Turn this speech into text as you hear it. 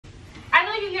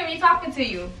you hear me talking to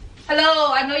you.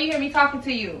 Hello, I know you hear me talking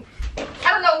to you.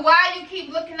 I don't know why you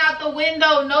keep looking out the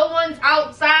window. No one's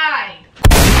outside.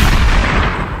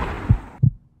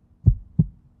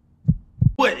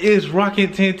 What is rockin'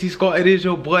 TNT Squad? It is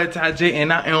your boy tatiannatyjae,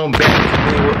 and I am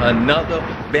back today with another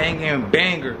banging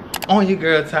banger on your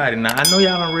girl Tati. Now I know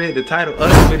y'all done read the title of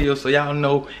the video, so y'all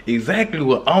know exactly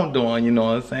what I'm doing, you know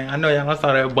what I'm saying? I know y'all done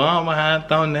saw that bomb behind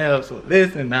thumbnail, so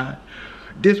listen now.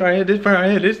 This right here,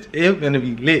 this is gonna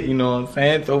be lit, you know what I'm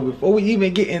saying? So before we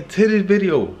even get into this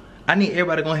video, I need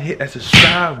everybody gonna hit that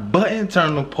subscribe button,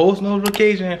 turn on post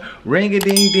notification, ring a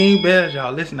ding ding bells,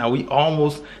 y'all. Listen now, we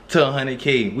almost to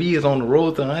 100K. We is on the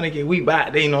road to 100K. We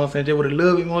back there, you know what I'm saying? Just with a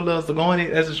little bit more love, so go and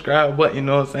hit that subscribe button, you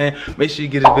know what I'm saying? Make sure you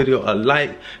give this video a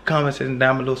like, comment section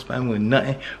down below, spam with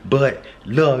nothing but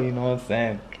love, you know what I'm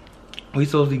saying? We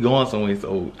supposed to be going somewhere,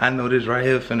 so I know this right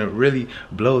here finna really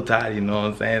blow Tati, you know what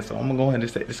I'm saying? So I'm gonna go ahead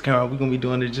and set this camera. We're gonna be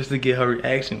doing this just to get her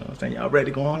reaction, you know what I'm saying? Y'all ready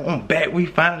to go on? I'm back, we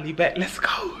finally back, let's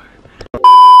go.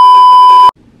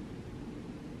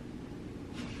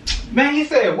 Man, he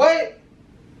said what?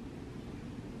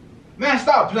 Man,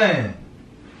 stop playing.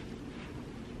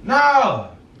 No.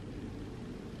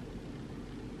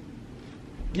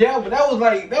 Yeah, but that was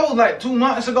like 2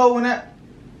 months ago when that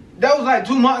was like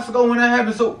 2 months ago when that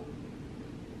happened. So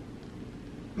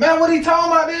man, what he talking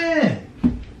about then?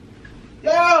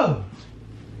 Yo.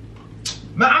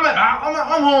 Man,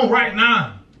 I'm home right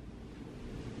now.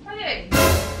 Hey.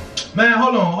 Man,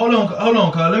 hold on,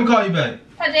 cuz. Let me call you back.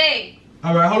 Hey.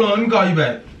 Alright, hold on, let me call you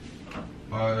back.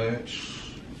 Alright.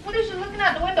 What is you looking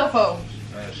out the window for?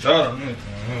 Man, shut up, man.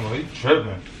 He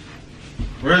tripping.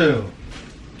 Real.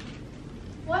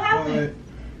 What happened?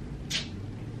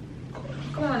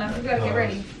 Come on now, we gotta get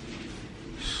ready.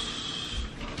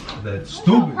 That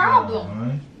stupid. What's the problem?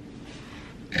 Man.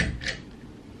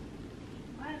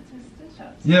 Why is this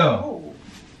shot? Yeah. Oh.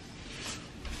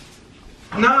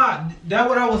 Nah, that's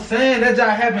what I was saying. That job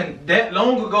happened that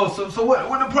long ago. So what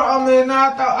the problem is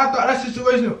now? I thought that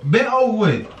situation been over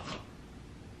with.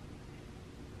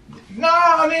 Nah,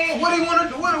 I mean, what do you want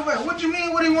to do? What you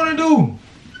mean? What do you want to do?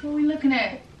 What are we looking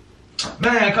at?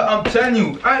 Man, I'm telling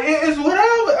you, it's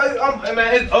whatever.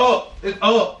 Man, it's up. It's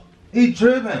up. He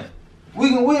tripping.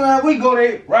 We go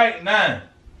there right now.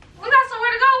 We got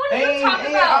somewhere to go. What are you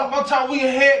talking about? I'm talking. We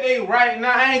can head there right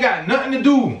now. I ain't got nothing to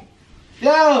do.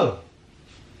 Yeah.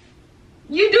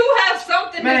 You do have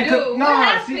something to do.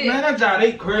 Nah, see, man, that job,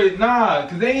 they crazy. Nah,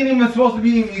 because they ain't even supposed to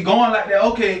be going like that.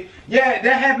 Okay, yeah,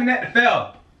 that happened at the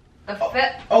fair. The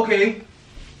fair? Okay.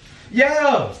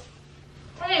 Yeah.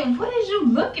 Hey, what is you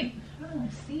looking? I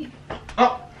don't see.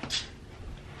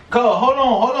 Cuz, hold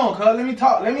on, cuz. Let me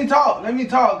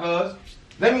talk, cuz.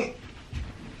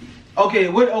 Okay,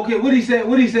 what he said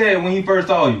when he first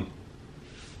saw you?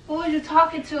 Who was you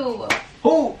talking to?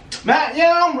 Who? Man,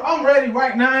 yeah, I'm ready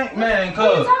right now, man,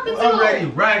 cuz. I'm ready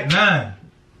right now.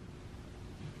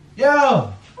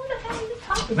 Yeah. Who the hell are you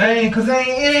talking to? Man, cuz it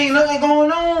ain't nothing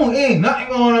going on. Ain't nothing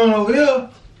going on over here.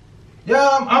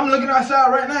 Yeah, I'm looking outside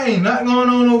right now. Ain't nothing going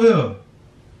on over here.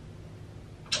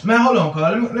 Man, hold on, cuz.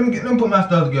 Let me put my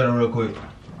stuff together real quick.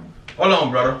 Hold on,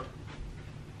 brother.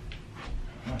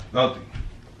 Nothing.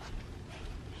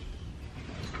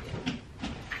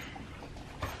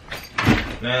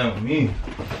 Man, me. You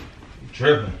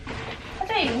tripping.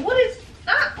 Hey, what is you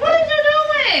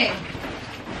doing?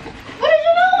 What is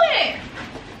you doing?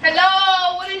 Hello,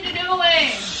 what is you doing?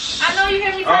 I know you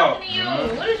hear me talking to you.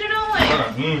 What is you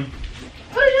doing?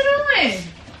 What is you doing?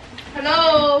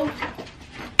 Hello?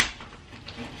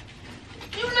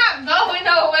 You're not going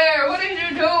nowhere. What is you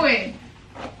doing?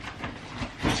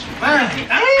 Man,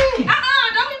 dang.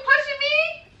 Don't be pushing me.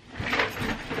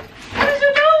 What is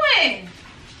you doing?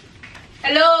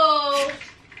 Hello?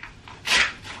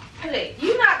 Hey,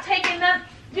 you not taking nothing.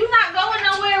 You not going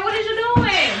nowhere. What is you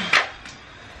doing?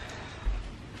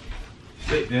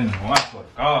 Sit there, I swear to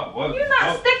God, what? You're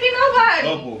not sticking nobody.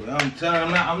 I'm telling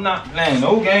you, I'm not playing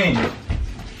no games.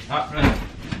 Not playing.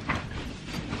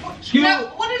 Excuse me.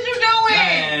 What is you doing?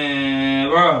 Man,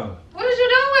 bro. What is you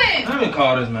doing? Let me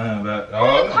call this man back. What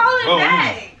are you calling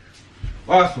back?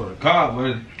 Well, I swear to God, but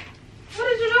what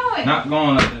is you doing? not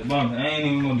going like that, bum. I ain't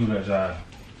even gonna do that job.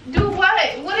 Do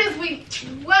what? What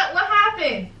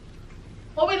happened?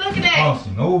 What we looking at? I don't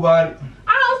see nobody.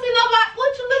 I don't see nobody.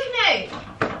 What you looking at?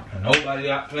 And nobody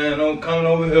out playing on coming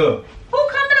over here. Who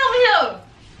coming over here?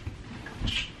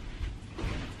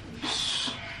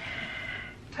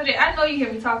 I know you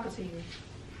hear me talking to you.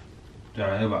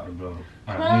 Yeah, they about to blow.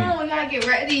 Come on, we gotta get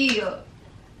ready. Let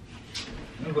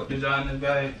me put this out in this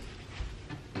bag.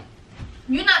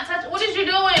 You not touching. What is you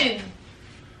doing?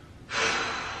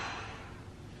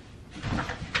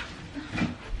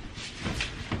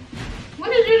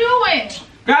 doing?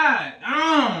 God,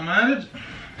 man.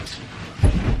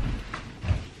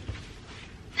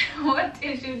 What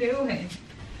is you doing?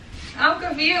 I'm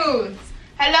confused.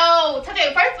 Hello,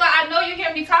 today. First of all, I know you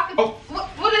hear me talking. Oh.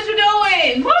 What is you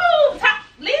doing? Move!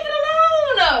 Leave it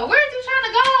alone. Where are you trying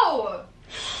to go?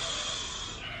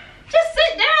 Just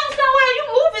sit down somewhere. You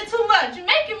moving too much. You're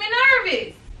making me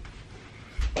nervous.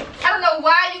 I don't know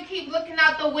why you keep looking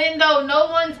out the window. No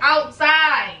one's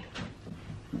outside.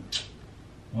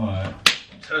 Alright. I'm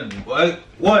telling you, boy.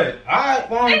 What? Alright,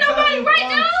 boy. Ain't nobody right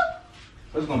now?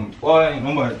 What's going boy, ain't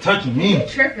nobody touching me. You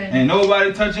tripping. Ain't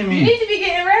nobody touching me. You need to be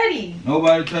getting ready.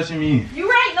 Nobody touching me. You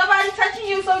right, nobody's touching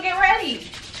you, so get ready.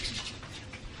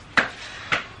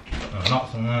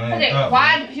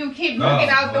 Why do you keep looking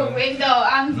out the window?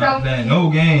 I'm so playing no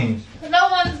games. No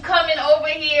one's coming over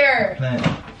here.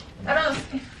 I don't.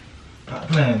 Not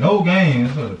playing no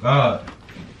games. For God.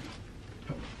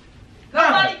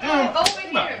 Nobody coming over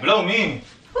here. Blow me.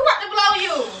 Who about to blow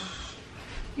you?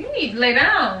 You need to lay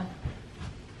down.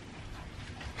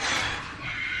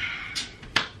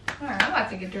 Alright, I'm about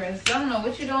to get dressed. I don't know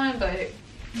what you're doing, but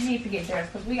you need to get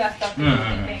dressed because we got stuff to do.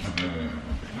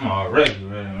 I'm already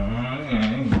ready.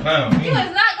 You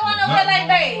is not going nowhere like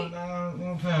that.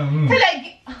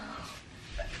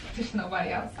 There's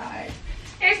nobody outside.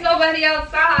 There's nobody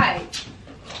outside.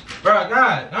 Bro,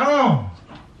 God, no.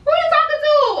 Who you talking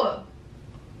to?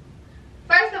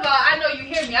 First of all, I know you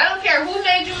hear me. I don't care who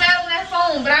made you mad on that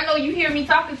phone, but I know you hear me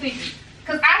talking to you.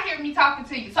 Because I hear me talking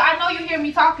to you. So I know you hear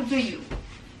me talking to you.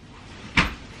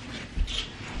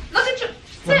 Look at you.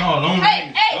 Sit.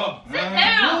 Hey, sit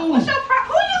down. What's your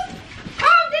problem? Who you?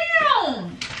 Calm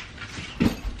down.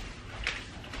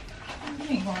 You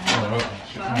ain't going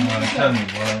I'm telling you,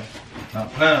 boy. Not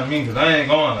playing me, because I ain't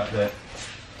going like that.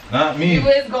 Not me. You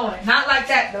is going. Not like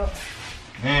that, though.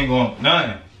 I ain't going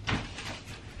nothing.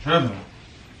 Tripping.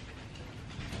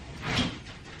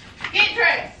 Get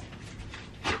dressed.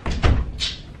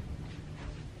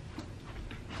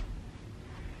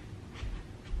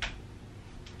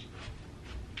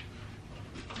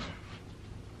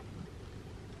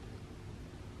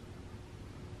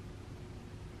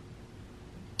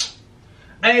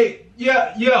 Hey,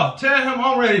 yeah, tell him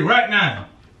I'm ready right now.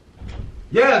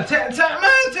 Yeah, tell him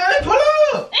pull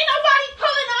up. Ain't nobody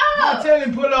pulling up. Tell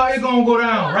him pull up, it's gonna go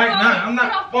down right now. I'm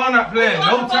not playing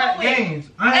no tight games.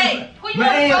 Hey, who you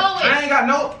wanna go with? I ain't got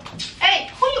no. Hey,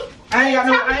 who you? Ain't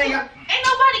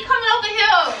nobody coming over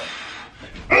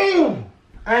here.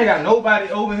 I ain't got nobody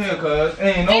over here, cuz.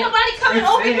 Ain't nobody coming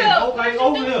over here. Nobody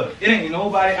over here. It ain't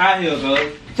nobody out here,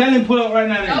 cuz. Tell him pull up right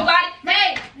now.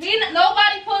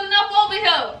 Nobody pulling up over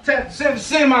here.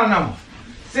 Send my number.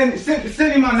 Send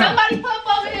him my number. Somebody pull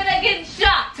up over here, they getting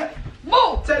shot.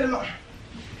 Move. Tell him.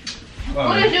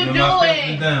 What is you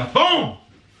doing? Boom.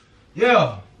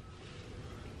 Yeah.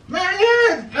 Man,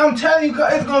 yeah, I'm telling you,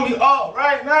 it's gonna be up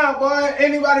right now, boy.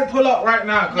 Anybody pull up right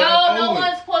now? No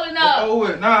one's pulling up.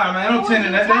 Nah, man, I'm telling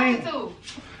you that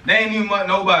they ain't even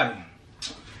nobody.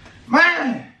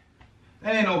 Man,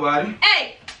 they ain't nobody.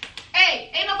 Hey,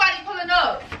 ain't nobody pulling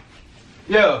up.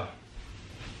 Yeah.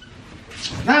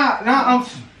 Nah, I'm.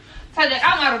 I'm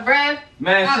out of breath.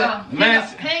 Hang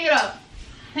it up.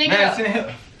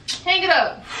 Hang it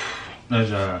up. That's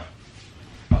right.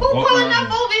 Who pulling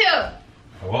up over here?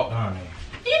 I walk down there.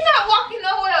 You're not walking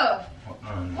nowhere.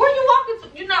 Where you walking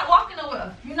to? You're not walking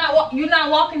nowhere. You're not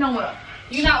walking nowhere.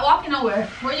 You're not walking nowhere.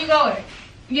 Where you going?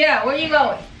 Yeah, where you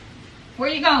going? Where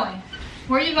you going?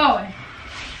 Where you going?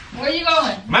 Where you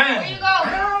going? Man. Where you going?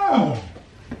 No.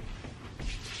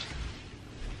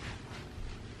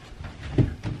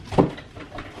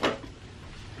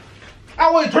 I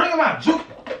was drinking my juice.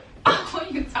 Who are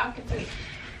you talking to?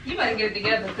 You better get it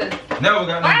together, cause Never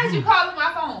got. Why did you calling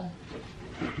my phone?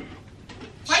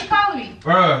 Why you calling me?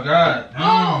 Bro,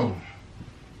 God.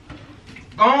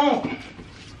 Go.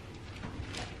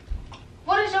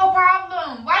 What is your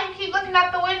problem? Why you keep looking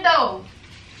out the window?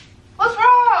 What's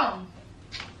wrong?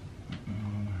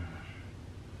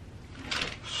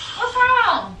 What's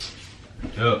wrong?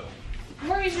 Yep.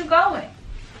 Where is you going?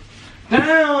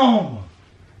 Down.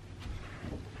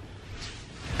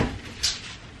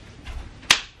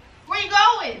 Where you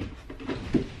going?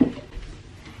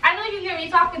 I know you hear me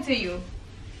talking to you.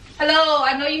 Hello,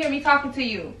 I know you hear me talking to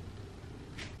you.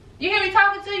 You hear me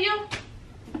talking to you?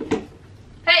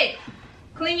 Hey,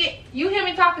 clean it. You hear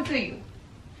me talking to you.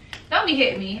 Don't be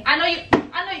hitting me. I know you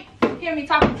hear me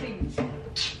talking to you.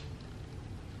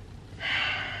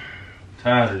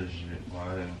 Tired of this shit,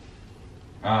 boy.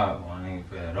 I ain't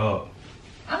fed up.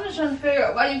 I'm just trying to figure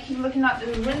out why you keep looking out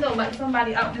this window like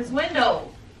somebody out this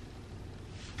window.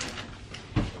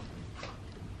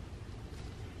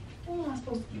 Who am I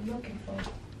supposed to be looking for?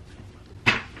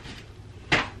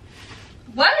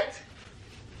 What?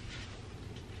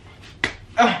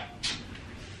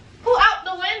 Who out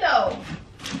the window?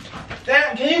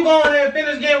 Damn, can you go in there and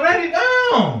finish getting ready?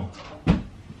 Down.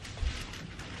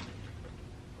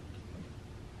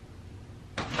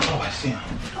 Oh, I see him.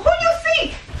 Who you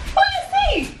see? Who you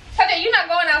see? Tatiana, you're not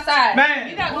going outside. Man,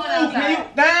 you're not going ooh, outside. Can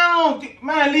you, down.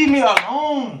 Man, leave me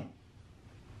alone.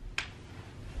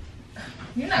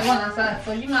 You're not going outside,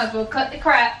 so you might as well cut the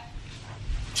crap.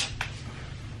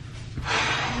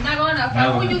 You're not going outside.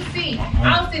 No. Who you see?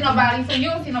 I don't see nobody, so you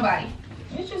don't see nobody.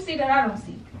 What you see that I don't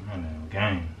see? I'm in the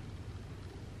game.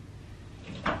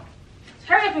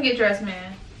 Hurry up and get dressed,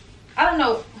 man. I don't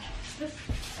know. Just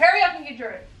hurry up and get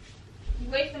dressed.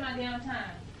 You're wasting my damn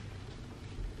time.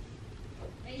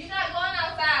 And you're not going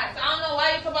outside, so I don't know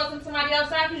why you're supposed to send somebody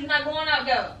outside because you're not going out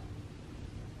there.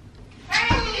 Hurry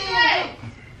up and get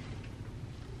dressed.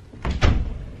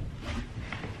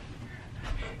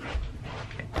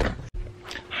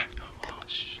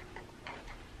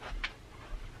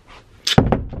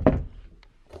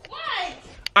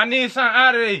 I need something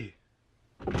out of there. You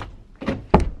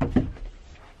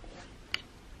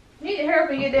need to hurry up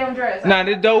and get damn dressed. Nah,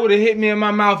 this door would have hit me in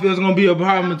my mouth. It was gonna be a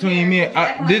problem between me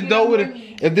and this door would have.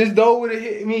 If this door would have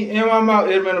hit me in my mouth,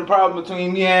 it'd been a problem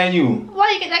between me and you.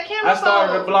 Why you get that camera? I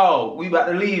started the vlog. We about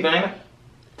to leave, ain't it?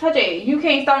 Tajay, you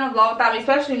can't start a vlog without me,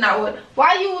 especially not with.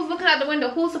 Why you was looking out the window?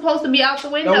 Who's supposed to be out the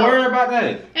window? Don't worry about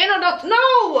that. Ain't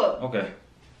no. Okay.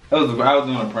 I was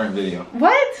doing a prank video.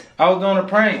 What? I was doing a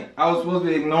prank. I was supposed to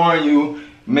be ignoring you,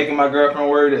 making my girlfriend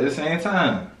worried at the same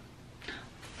time.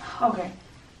 Okay.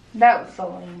 That was so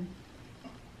lame.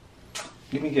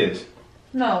 Give me a kiss.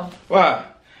 No. Why?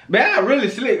 Man, I really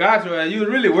slick. I swear, you was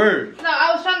really worried. No,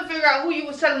 I was trying to figure out who you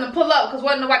was telling to pull up, because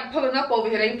wasn't nobody pulling up over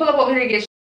here. They pull up over here and get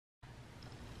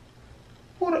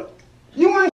Who the?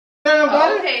 You ain't damn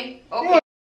body. okay. You ain't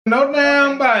no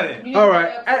damn body. All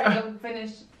right.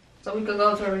 Finish so we could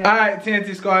go to her. All right,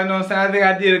 TNT Squad, you know what I'm saying? I think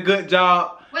I did a good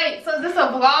job. Wait, so is this a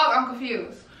vlog? I'm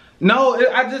confused. No,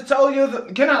 I just told you.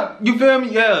 You feel me?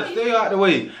 Yeah, stay out the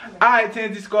way. All right,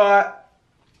 TNT Squad.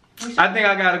 I think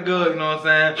I got a good, you know what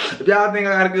I'm saying? If y'all think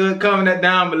I got a good, comment that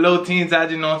down below. TNT,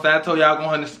 you know what I'm saying? I told y'all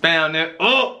going to spam that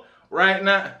up right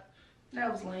now.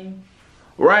 That was lame.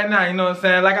 Right now, you know what I'm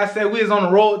saying? Like I said, we is on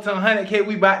the road to 100K.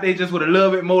 We about there just with a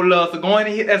little bit more love. So go ahead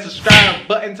and hit that subscribe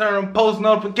button, turn on post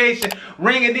notification,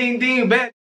 ring a ding ding bell.